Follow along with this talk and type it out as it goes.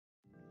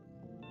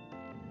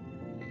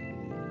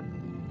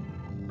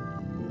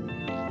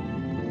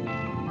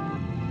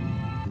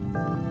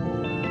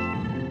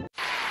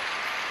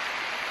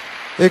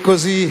E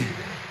così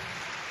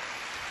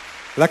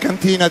la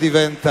cantina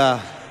diventa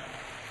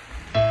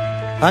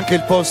anche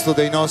il posto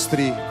dei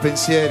nostri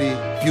pensieri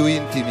più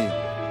intimi,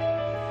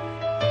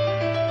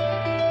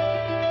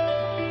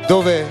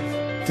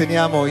 dove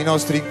teniamo i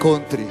nostri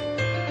incontri,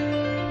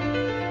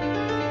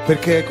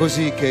 perché è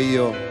così che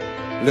io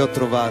le ho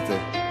trovate,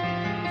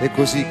 è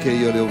così che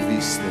io le ho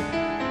viste.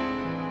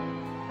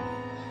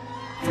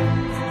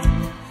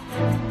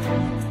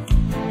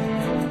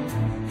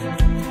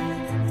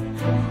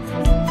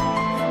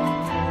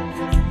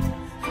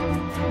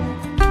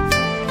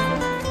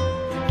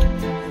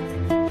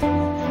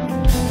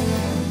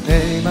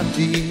 Nei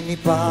mattini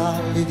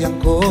pallidi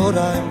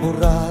ancora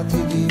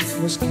imburrati di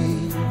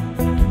fuoschini,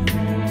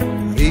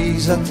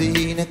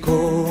 risatine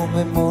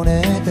come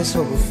monete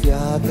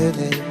soffiate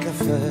nel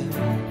caffè,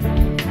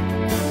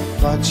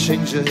 facce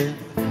ingenue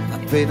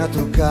appena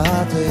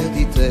truccate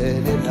di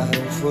tele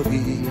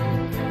l'euforia,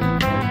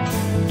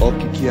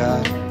 occhi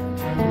chiari,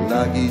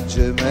 laghi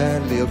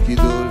gemelli, occhi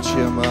dolci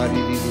e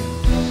amari,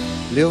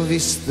 le ho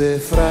viste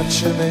fra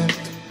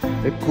cemento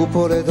e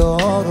cupole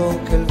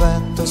d'oro che il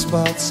vento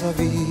spazza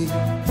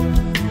via,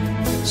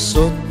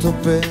 sotto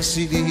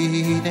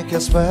pensiline che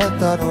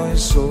aspettano il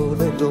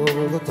sole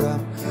loro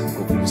tram,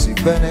 coprirsi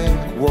bene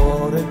il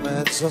cuore in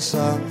mezzo a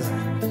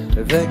sandali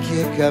e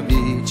vecchie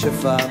camicie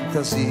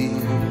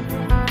fantasie,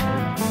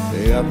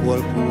 e a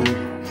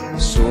qualcuno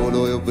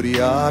solo e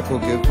ubriaco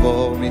che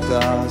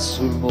vomita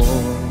sul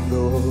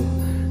mondo.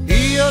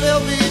 Io le ho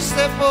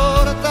viste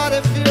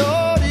portare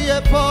fiori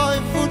e poi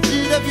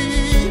fuggire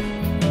via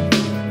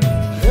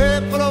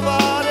e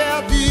provare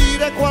a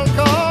dire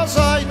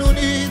qualcosa in un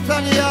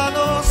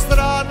italiano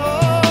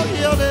strano.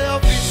 Io le ho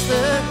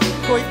viste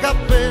coi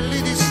cappelli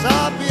di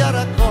sabbia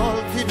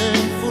raccolti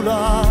nel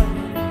foulard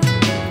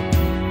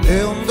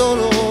e un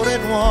dolore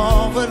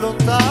nuovo e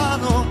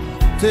lontano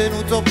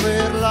tenuto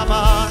per la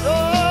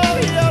mano.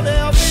 Io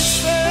le ho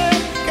viste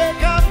che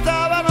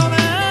cantavano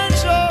nei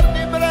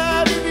giorni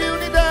brevi di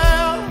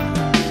un'idea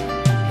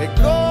e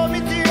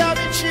gomiti di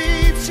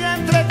amicizia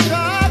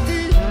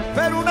intrecciati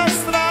per una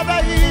strada.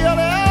 Io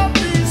le ho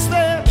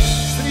viste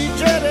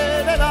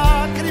stringere le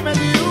lacrime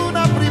di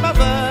una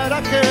primavera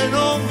che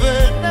non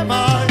venne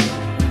mai,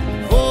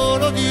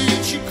 volo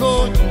di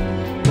cicogni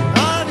con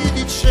ali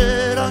di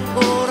cera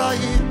ancora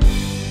io.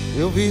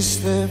 Le ho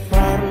viste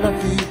farla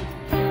via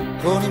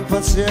con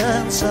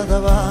impazienza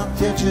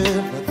davanti ai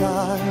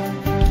gelatai,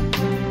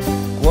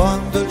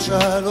 quando il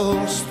cielo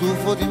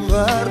stufo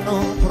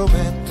d'inverno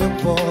promette un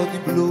po' di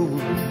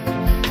blu,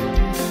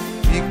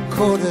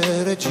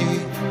 piccole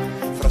regine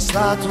fra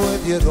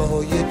statue di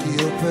eroi e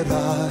di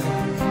operai,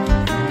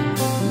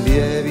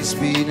 lievi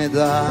spine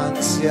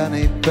d'ansia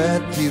nei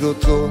petti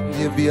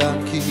rotondi e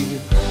bianchi.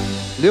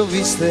 Le ho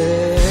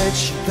viste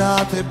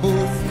eccitate,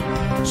 buffe,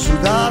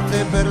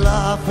 sudate per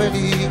la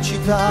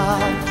felicità,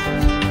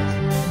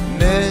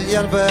 negli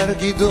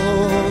alberghi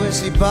dove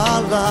si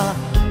balla,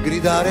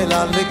 gridare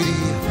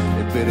l'allegria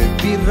e bere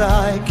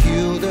birra e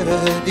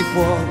chiudere di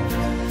fuori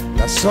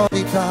la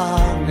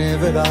solita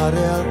neve, la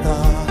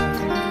realtà,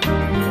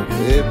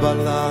 e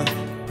ballare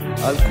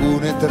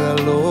alcune tra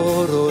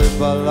loro e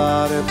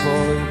ballare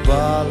poi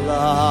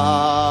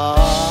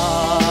ballare.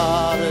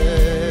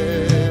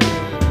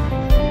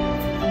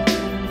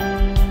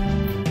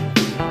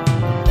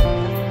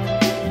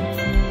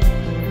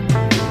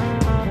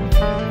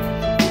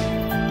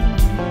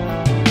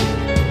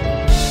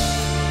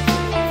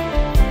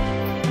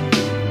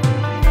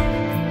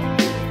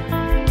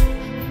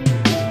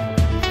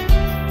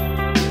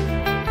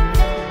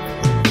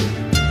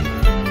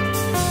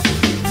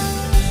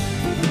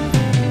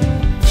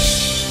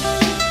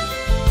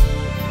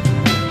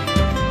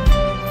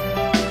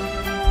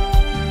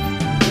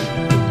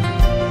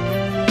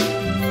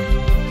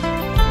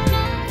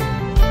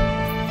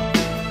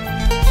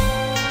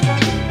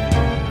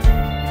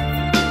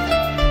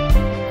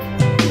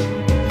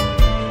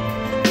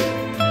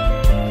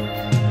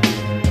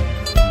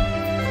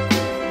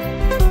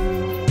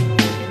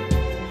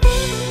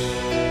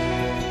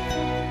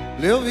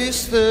 Le ho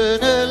viste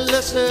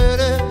nelle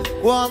sere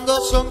quando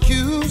son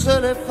chiuse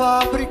le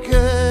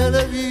fabbriche e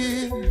le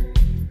vie,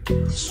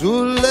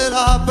 sulle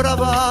labbra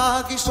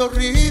vaghi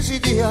sorrisi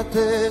di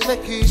attesa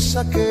e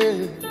chissà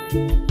che,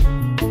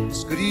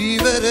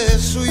 scrivere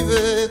sui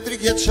vetri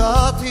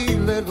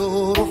ghiacciati le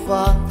loro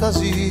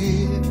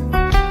fantasie,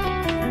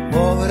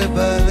 povere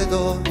belle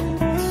donne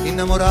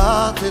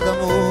innamorate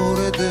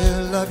d'amore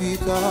della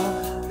vita,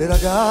 le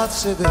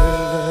ragazze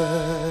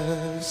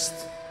dell'Est.